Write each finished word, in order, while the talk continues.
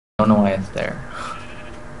don't know why it's there.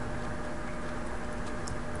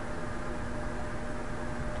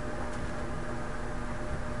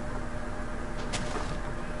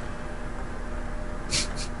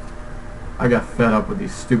 I got fed up with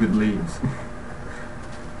these stupid leaves.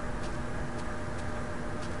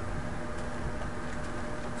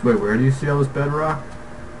 So wait, where do you see all this bedrock?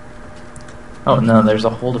 Oh no, there's a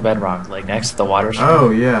hole to bedrock, like next to the water stream. Oh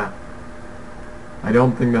yeah. I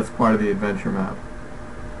don't think that's part of the adventure map.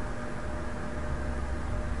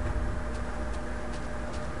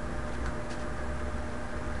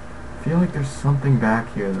 I feel like there's something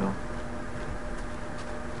back here though.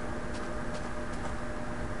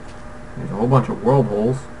 There's a whole bunch of world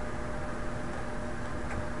holes.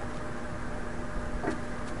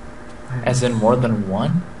 As in more than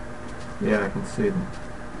one? Yeah, I can see them.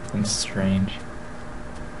 That's strange.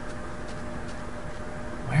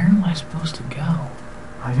 Where am I supposed to go?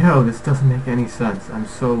 I know, this doesn't make any sense. I'm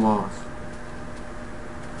so lost.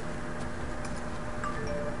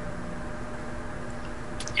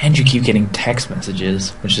 And you keep getting text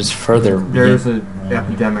messages, which is further... There's an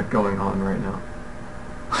epidemic going on right now.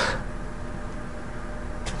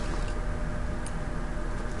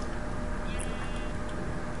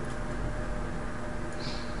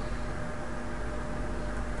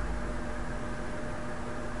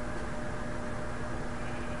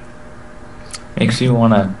 Makes you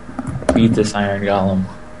want to beat this iron golem.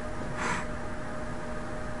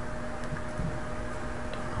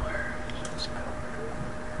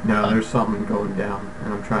 No, there's something going down,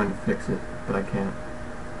 and I'm trying to fix it, but I can't.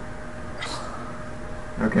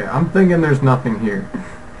 Okay, I'm thinking there's nothing here.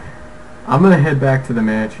 I'm gonna head back to the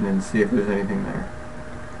mansion and see if there's anything there.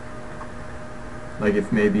 Like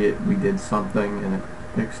if maybe we did something and it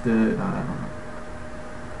fixed it, I don't know.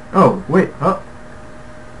 Oh, wait, oh!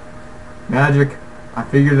 Magic! I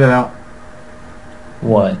figured it out.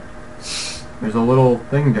 What? There's a little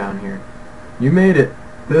thing down here. You made it.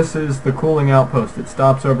 This is the cooling outpost. It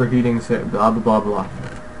stops overheating, say blah blah blah blah.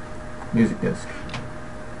 Music disc.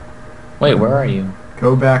 Wait, where are you?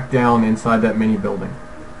 Go back down inside that mini building.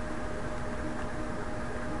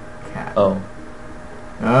 Cat. Oh.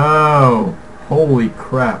 Oh! Holy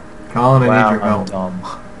crap. Colin, I Wow, need your I'm help. dumb.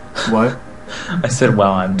 What? I said,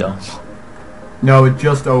 wow, I'm dumb. No, it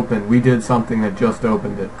just opened. We did something that just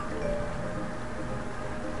opened it.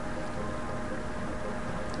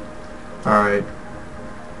 Alright.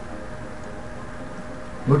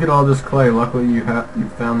 Look at all this clay. Luckily you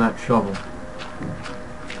found that shovel.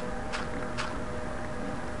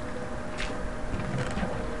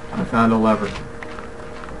 I found a lever.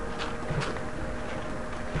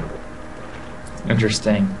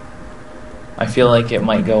 Interesting. I feel like it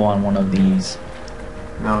might go on one of these.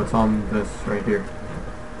 No, it's on this right here.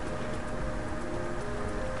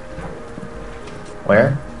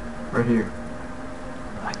 Where? Right here.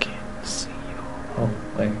 I can't see you. Oh,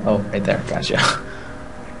 wait. Oh, right there. Gotcha.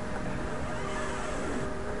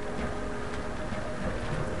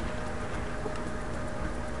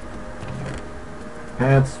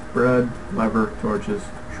 Pants, bread, lever, torches,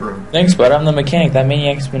 shroom. Thanks, bud. I'm the mechanic. That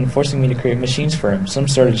maniac's been forcing me to create machines for him. Some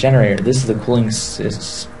sort of generator. This is the cooling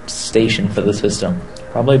station for the system.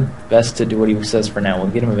 Probably best to do what he says for now.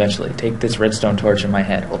 We'll get him eventually. Take this redstone torch in my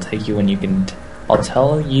head. I'll take you when you can... I'll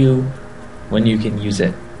tell you when you can use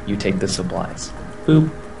it. You take the supplies. Boop.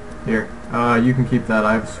 Here. You can keep that.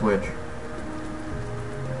 I have a switch.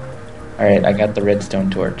 Alright, I got the redstone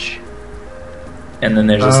torch. And then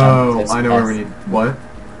there's a sign that says I know S. where we need... What?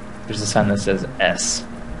 There's a sign that says S.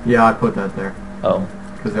 Yeah, I put that there. Oh.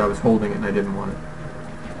 Because I was holding it and I didn't want it.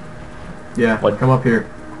 Yeah, What? come up here.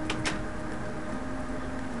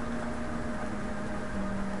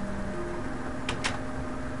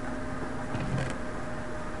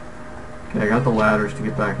 Okay, I got the ladders to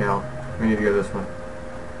get back out. We need to go this way.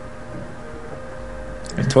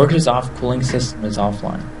 The torch is off, cooling system is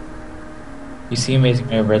offline. You see amazing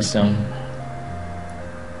array of redstone.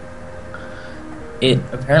 It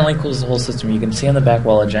apparently cools the whole system. You can see on the back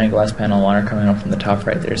wall a giant glass panel of water coming up from the top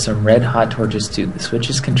right. There's some red hot torches too. The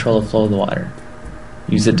switches control the flow of the water.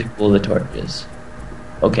 Use it to cool the torches.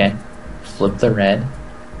 Okay. Flip the red.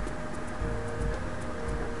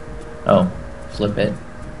 Oh. Flip it.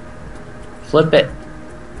 Flip it!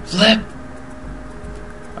 Flip!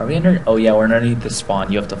 Are we under... Oh yeah, we're underneath the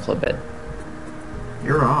spawn. You have to flip it.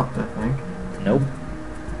 You're off, I think. Nope.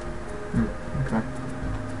 Okay.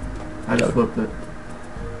 I just flipped it.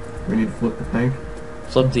 We need to flip the pink.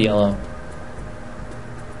 Flip the yellow.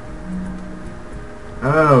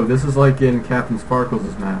 Oh, this is like in Captain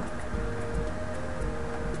Sparkles' map.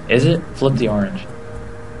 Is it? Flip the orange.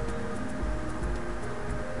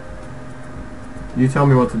 You tell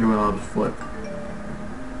me what to do and I'll just flip.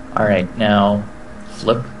 Alright, now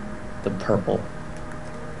flip the purple.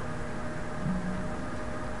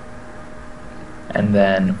 And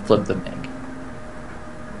then flip the pink.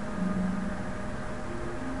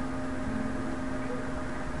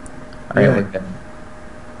 Alright, Yeah. we're good.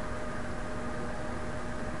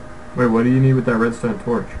 Wait, what do you need with that redstone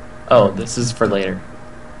torch? Oh, this is for later.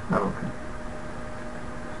 Oh, okay.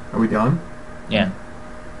 Are we done? Yeah.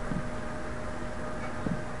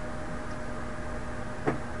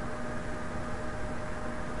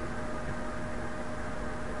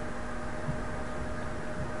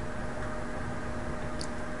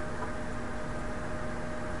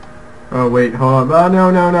 Oh, wait, hold on. Oh,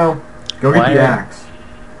 no, no, no. Go get Why the are- axe.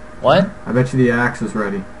 What? I bet you the axe is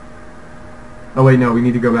ready. Oh, wait, no, we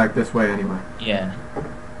need to go back this way anyway. Yeah.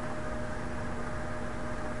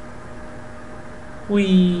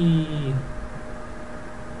 Whee!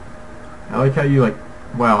 I like how you, like...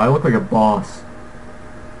 Wow, I look like a boss.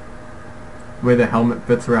 The way the helmet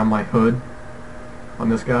fits around my hood on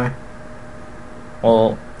this guy.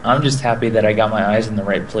 Well, I'm just happy that I got my eyes in the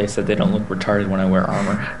right place, that they don't look retarded when I wear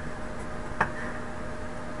armor.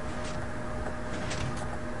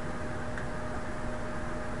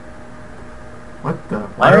 What the? Why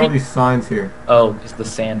Why are are all you- these signs here? Oh, because the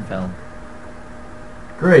sand fell.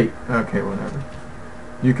 Great. Okay, whatever.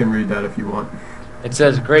 You can read that if you want. It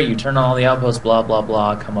says, great, you turn on all the outposts, blah, blah,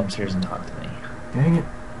 blah, come upstairs and talk to me. Dang it.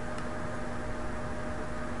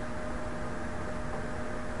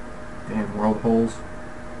 Damn world holes.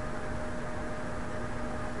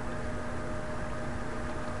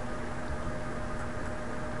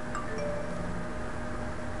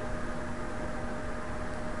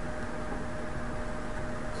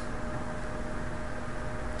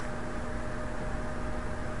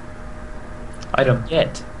 Item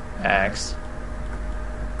get. Axe.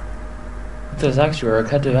 With this axe you are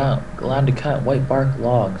cut out, allowed to cut white bark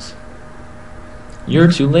logs.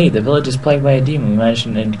 You're too late. The village is plagued by a demon. We managed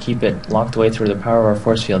to keep it locked away through the power of our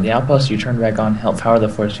force field. The outpost you turned back on helped power the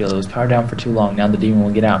force field. It was powered down for too long. Now the demon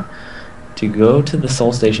will get out. To go to the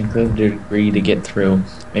soul station, clear the debris to get through.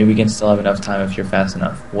 Maybe we can still have enough time if you're fast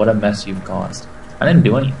enough. What a mess you've caused. I didn't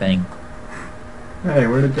do anything. Hey,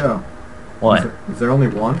 where'd it go? What? Is there only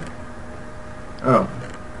one? Oh.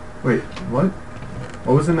 Wait, what?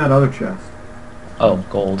 What was in that other chest? Oh,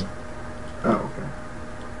 gold. Oh, okay.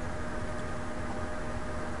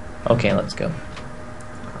 Okay, let's go.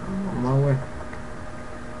 I'm on my way.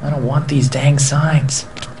 I don't want these dang signs.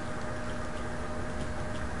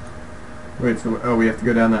 Wait, so, oh, we have to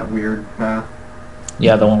go down that weird path?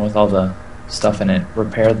 Yeah, the one with all the stuff in it.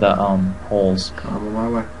 Repair the holes. I'm on my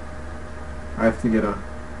way. I have to get a...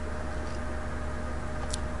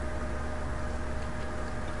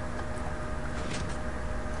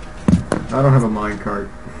 I don't have a minecart.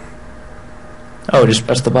 Oh, just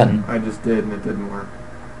press the button. I just did and it didn't work.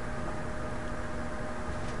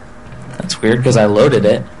 That's weird because I loaded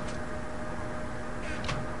it.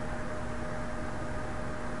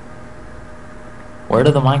 Where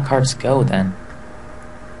do the minecarts go then?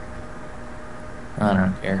 I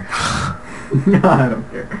don't care. I don't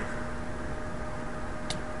care.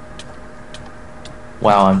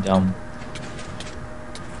 Wow, I'm dumb.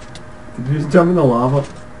 Did you just jump in the lava?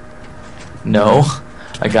 No,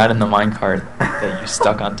 I got in the minecart that you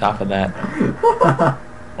stuck on top of that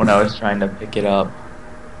when I was trying to pick it up.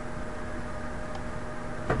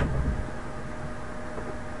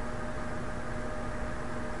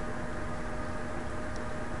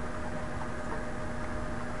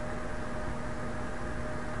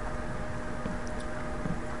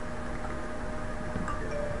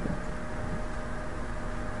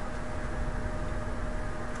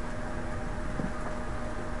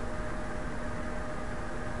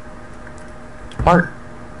 Part.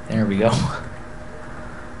 There we go.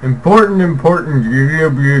 Important.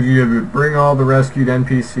 Bring all the rescued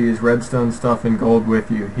NPCs, redstone stuff, and gold with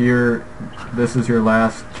you. Here, this is your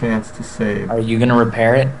last chance to save. Are you gonna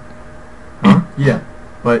repair it? Huh? Yeah,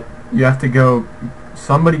 but you have to go...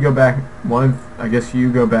 Somebody go back... I guess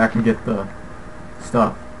you go back and get the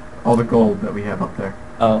stuff. All the gold that we have up there.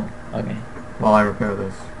 Oh, okay. While I repair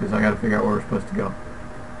this, because I gotta figure out where we're supposed to go.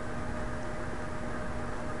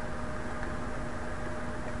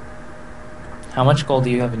 How much gold do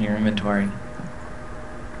you have in your inventory?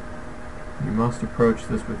 You must approach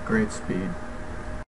this with great speed.